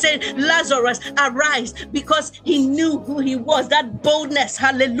and say, Lazarus, arise, because he knew who he was. That boldness,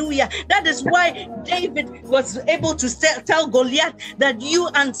 hallelujah. That is why David was able to tell Goliath that you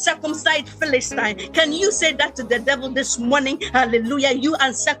uncircumcised Philistine. Can you say that to the devil this morning? Hallelujah. You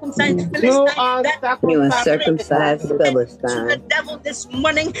uncircumcised Philistine. You uncircumcised Philistine. To the devil this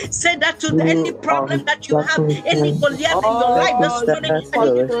morning, say that to any problem that you have, any Goliath in your life this morning, and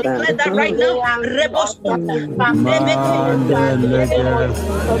you declare that right now.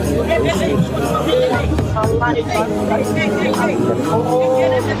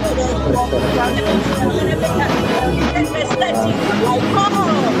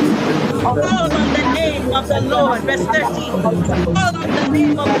 the Lord. Verse 13. Call on the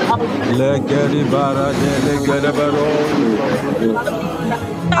name of the Lord.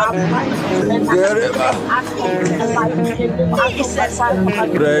 Jesus.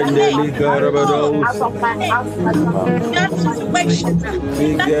 That situation,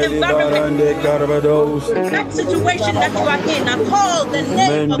 that environment, that situation that you are in, and call the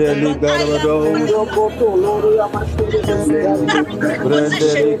name of the Lord.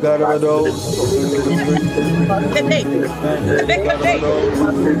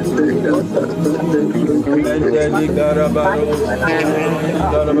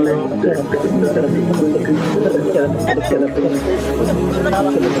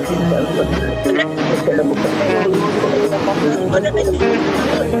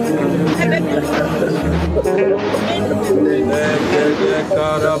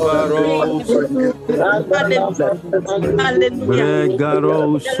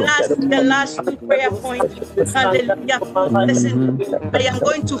 The last two prayer points. Hallelujah. Listen, I am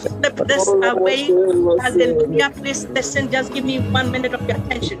going to flip this away. Hallelujah. Please listen. Just give me 1 minute of your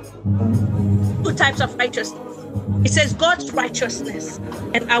attention. Two types of righteousness. It says God's righteousness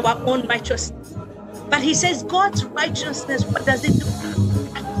and our own righteousness. But he says God's righteousness, what does it do?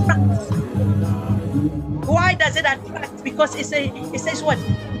 Attracts. Why does it attract? Because it says what?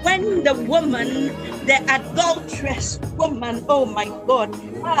 When the woman, the adulterous woman, oh my God,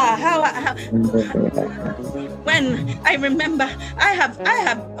 when I remember, I have,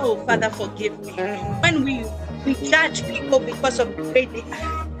 oh Father, forgive me. When we judge people because of the way they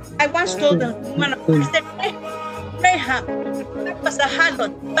are. I once told a woman, I said, Rahab, that was a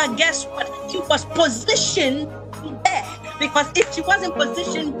harlot, but guess what? She was positioned to be there. Because if she wasn't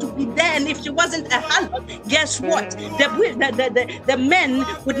positioned to be there, and if she wasn't a harlot, guess what? The men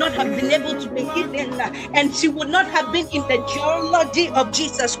would not have been able to be hidden, and she would not have been in the genealogy of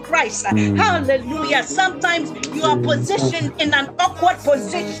Jesus Christ. Hallelujah. Sometimes you are positioned in an awkward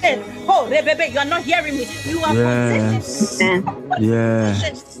position. Oh, baby, you are not hearing me. You are positioned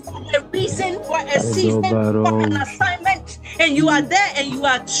in a reason, for a season, for an assignment, and you are there and you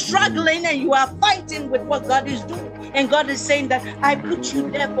are struggling and you are fighting with what God is doing. And God is saying that I put you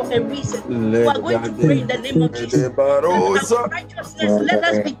there for a reason. You are going to pray in the name of Jesus. Righteousness, let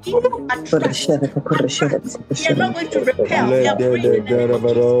us begin to attract. We are not going to repel. We are praying in the name of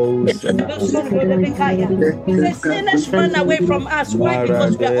Jesus. The sinners run away from us. Why?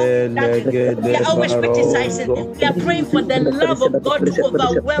 Because we are always criticizing. We are praying for the love of God to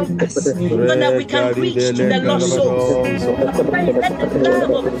overwhelm us so that we can reach to the lost souls.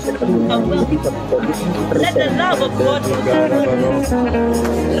 Let the love of God overwhelm us.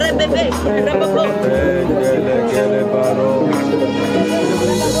 Let the love of God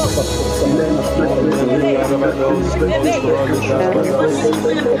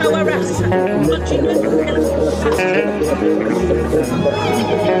empower us. Continue to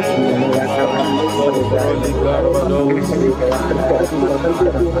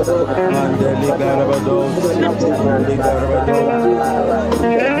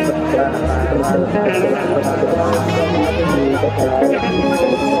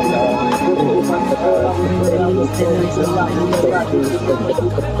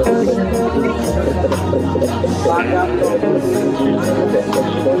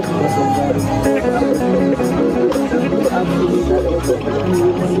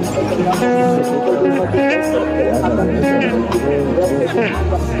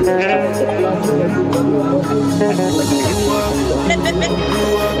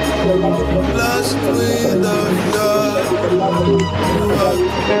blessed with the God,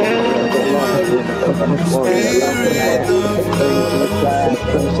 Spirit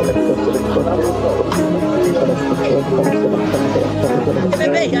of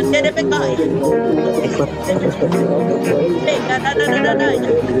blessed with the God,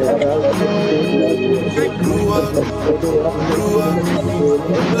 Spirit of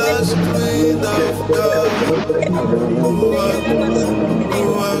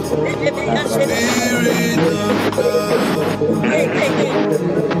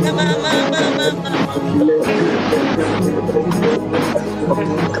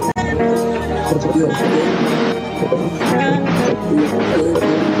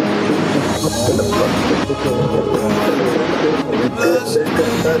blessed with the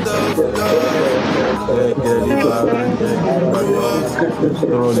God,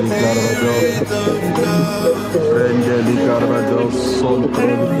 Troli Carvados, Rendeli Carvados,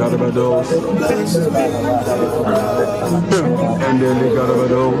 Sontroli Carvados, Rendeli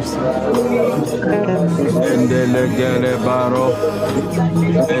Carvados, Endele Gele Baro,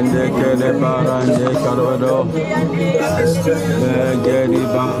 Ende Gele Barande Carvado, Geli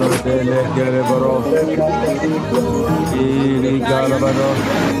Baro, Dele Gele Baro, Iri Carvado,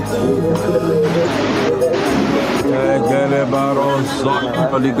 Gele Baro,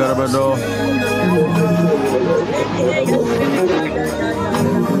 Sontroli Carvado,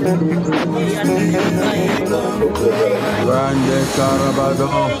 Rande Carvado,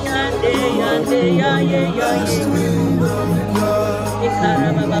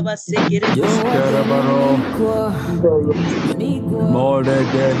 Carvado, Mole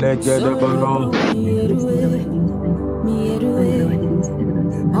Gele Gele Baro,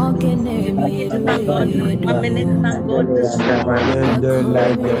 Thank God for 1 minute. Thank God this morning. Rendele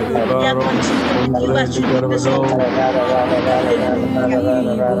Gele Hallelujah. Baro, Continue to do as you do this Sontroli until Carvado,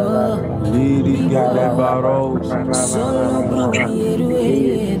 hallelujah. Liri Gele Baros, Hallelujah.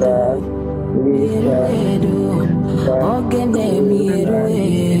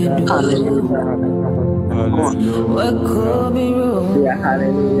 Hallelujah, Hallelujah.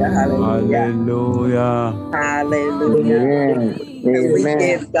 Hallelujah. Hallelujah. Hallelujah. And we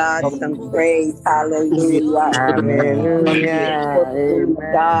give God some praise. Hallelujah. Hallelujah.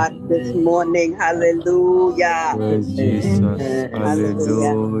 God this morning. Hallelujah. Praise Jesus.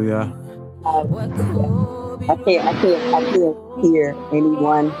 Hallelujah. Hallelujah. Hallelujah. I can't hear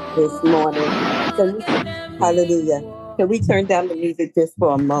anyone this morning. Hallelujah. Can we turn down the music just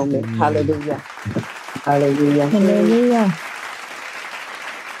for a moment? Hallelujah. Hallelujah. Hallelujah.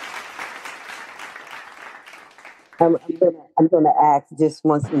 I'm gonna ask just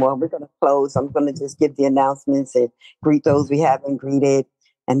once more. We're gonna close. I'm gonna just give the announcements and greet those we haven't greeted,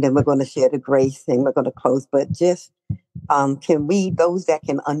 and then we're gonna share the grace and we're gonna close. But just can we, those that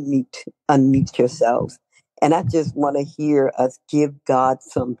can unmute yourselves. And I just want to hear us give God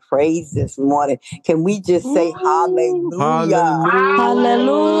some praise this morning. Can we just say hallelujah?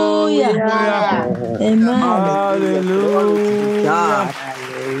 Hallelujah. Amen. Hallelujah. Glory to God.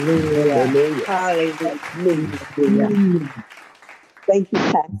 Hallelujah. Hallelujah. Thank you,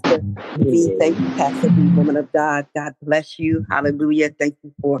 Pastor B. Thank you, Pastor B, woman of God. God bless you. Hallelujah. Thank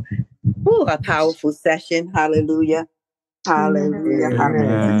you for a powerful session. Hallelujah. Hallelujah.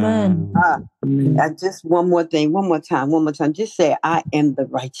 Hallelujah. And just one more time. Just say, I am the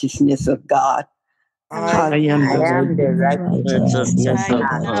righteousness of God. I am the righteousness of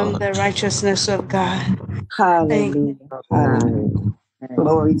I am the righteousness of God. Hallelujah. Hallelujah.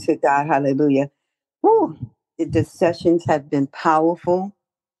 Glory to God. Hallelujah. Woo. The sessions have been powerful.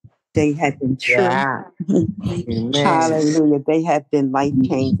 They have been true. Hallelujah. They have been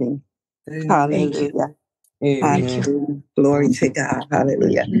life-changing. Hallelujah. Hallelujah. Glory to God.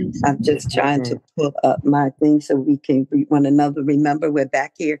 Hallelujah. I'm just trying to pull up my thing so we can greet one another. Remember, we're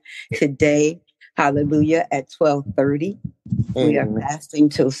back here today. Hallelujah. At 12:30. We are fasting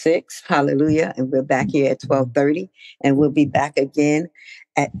till 6. Hallelujah. And we're back here at 12:30. And we'll be back again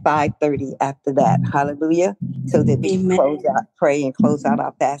at 5:30 after that. Hallelujah. So that we can pray and close out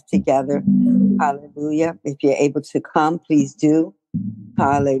our fast together. Hallelujah. If you're able to come, please do.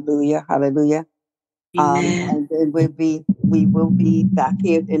 Hallelujah. Hallelujah. And then we will be back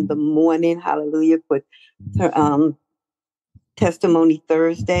here in the morning. Hallelujah. For Testimony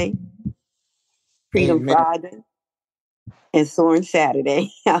Thursday, Freedom Friday, and Soaring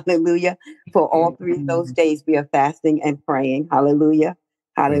Saturday. Hallelujah. For all 3 of those days, we are fasting and praying. Hallelujah.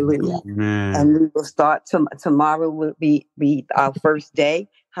 Hallelujah. And we will start tomorrow will be our first day.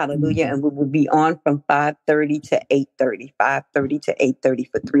 Hallelujah. And we will be on from 5:30 to 8:30. 5:30 to 8:30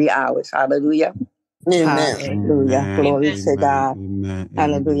 for 3 hours. Hallelujah. Hallelujah. Glory to God.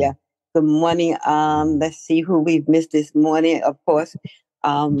 Hallelujah. Good morning. Let's see who we've missed this morning. Of course,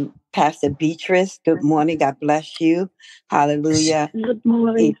 Pastor Beatrice. Good morning. God bless you. Hallelujah. Good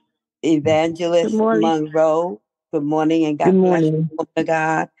morning. Evangelist Monroe. Good morning and God bless you, woman of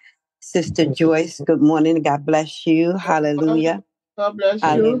God. Sister Joyce. Good morning and God bless you. Hallelujah. God bless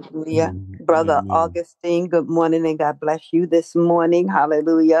you. Hallelujah. Brother Augustine. Good morning and God bless you this morning.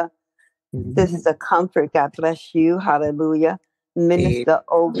 Hallelujah. Sister Comfort, God bless you. Hallelujah. Minister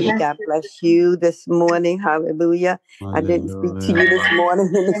Obi, God bless you this morning. Hallelujah. I didn't speak to you this morning,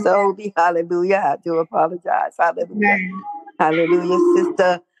 Minister Obi. Hallelujah. I do apologize. Hallelujah. Hallelujah.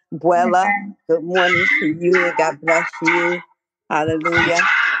 Sister Buella, good morning to you and God bless you. Hallelujah.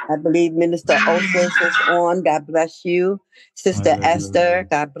 I believe Minister Otis is on. God bless you. Sister Esther,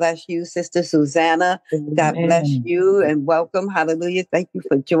 God bless you. Sister Susanna, God bless you and welcome. Hallelujah. Thank you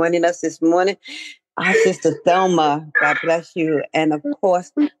for joining us this morning. Our Sister Thelma, God bless you. And of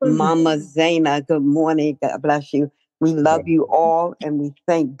course, Mama Zaina, good morning. God bless you. We love you all and we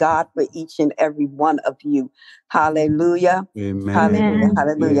thank God for each and every one of you. Hallelujah. Amen. Hallelujah.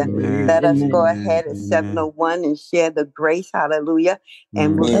 Hallelujah. Amen. Let us go Amen. ahead at 7:01 and share the grace. Hallelujah.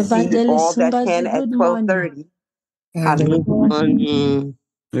 And we'll see Evangelist all that Sumbazi, can at good morning. 12:30. Good Hallelujah. morning.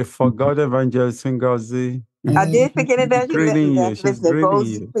 I forgot Evangelist Ngozi. I did forget Greeting you. She's Evangelist greeting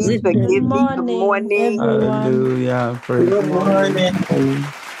Ngozi. you. Please Good forgive me. Good morning, morning. everyone. Hallelujah. Praise Good morning.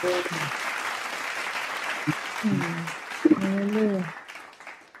 Hallelujah.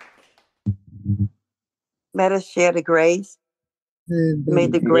 Let us share the grace. May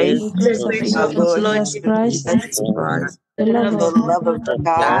the grace The grace of Grace of of our our Lord Lord Jesus Christ, Jesus, the love the of love of God,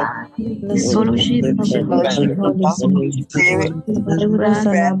 God, the sweet fellowship of the fellowship of Holy the Holy Spirit, Spirit, be with us and rest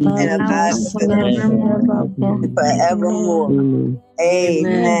abide and with abide us with now us and forevermore. forevermore.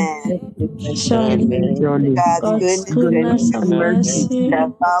 Amen. Amen. Surely, God's God's goodness goodness and mercy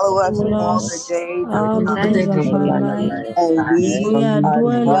shall follow us will all the us days of all the our days of life, our life. and we We are are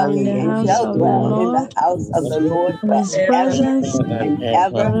dwelling in dwelling the and house shall of the dwell in the Lord, house of the Lord in His forever presence and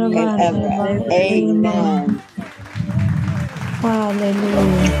ever forever and and ever. ever. Amen. Amen.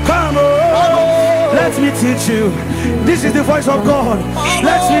 Hallelujah. Come on, let me teach you. This is the voice of God.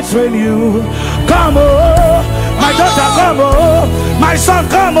 Let me train you. Come on, my daughter, come on, my son,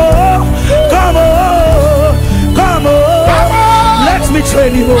 come on, come on, come on. Let me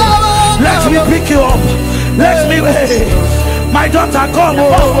train you. Let me pick you up. Let me wait. My daughter, come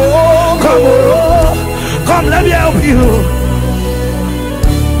on, come on, come. Let me help you.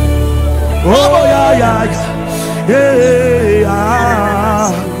 Oh yeah, yeah, yeah,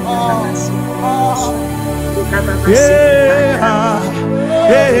 yeah.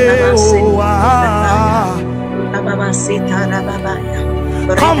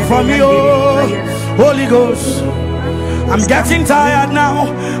 Come for me, oh Holy Ghost. I'm getting tired now.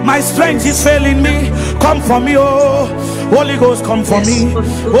 My strength is failing me. Come for me, oh Holy Ghost. Come for me,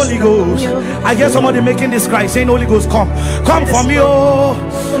 Holy Ghost. I hear somebody making this cry, saying, Holy Ghost, come for me, oh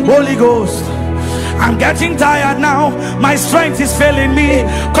Holy Ghost. I'm getting tired now. My strength is failing me.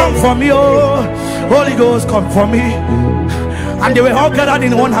 Come for me, oh Holy Ghost, come for me. And they were all gathered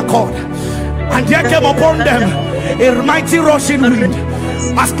in one accord. And there came upon them a mighty rushing wind,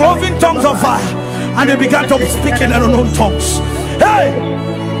 as cloven tongues of fire, and they began to speak in their unknown tongues. Hey,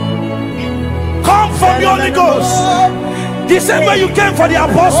 come for me, Holy Ghost. The same way you came for the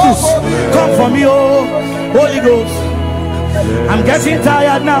apostles, come for me, oh Holy Ghost. I'm getting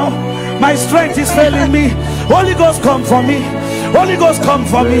tired now. My strength is failing me. Holy Ghost, come for me. Holy Ghost, come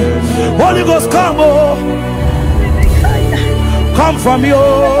for me. Holy Ghost, come, oh. Come for me,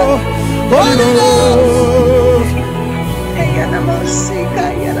 oh. Holy Ghost.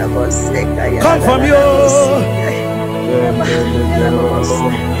 Come for me, oh.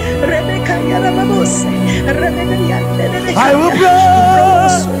 I will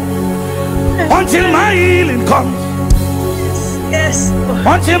pray until my healing comes. Yes.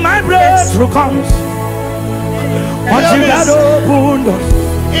 Until my breakthrough comes. Until that open doors.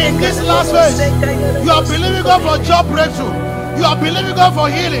 In this last phase, you are believing God for job breakthrough. You are believing God for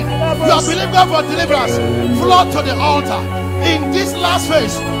healing. You are believing God for deliverance. Flood to the altar. In this last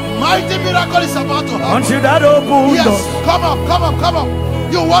phase, mighty miracle is about to happen. Until that open yes, doors. Come up, come up, come up.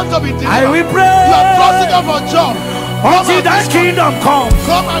 You want to be delivered. I will pray. You are trusting God for job. Until thy kingdom comes.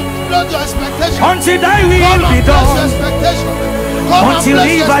 Come and build your expectation. Until thy will be done. Until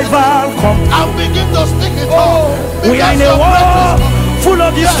revival comes. And begin to stick it on. We are in a world full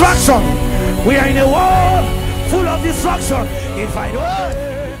of destruction. We are in a world full of destruction. If I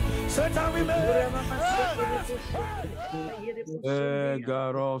don't, Satan will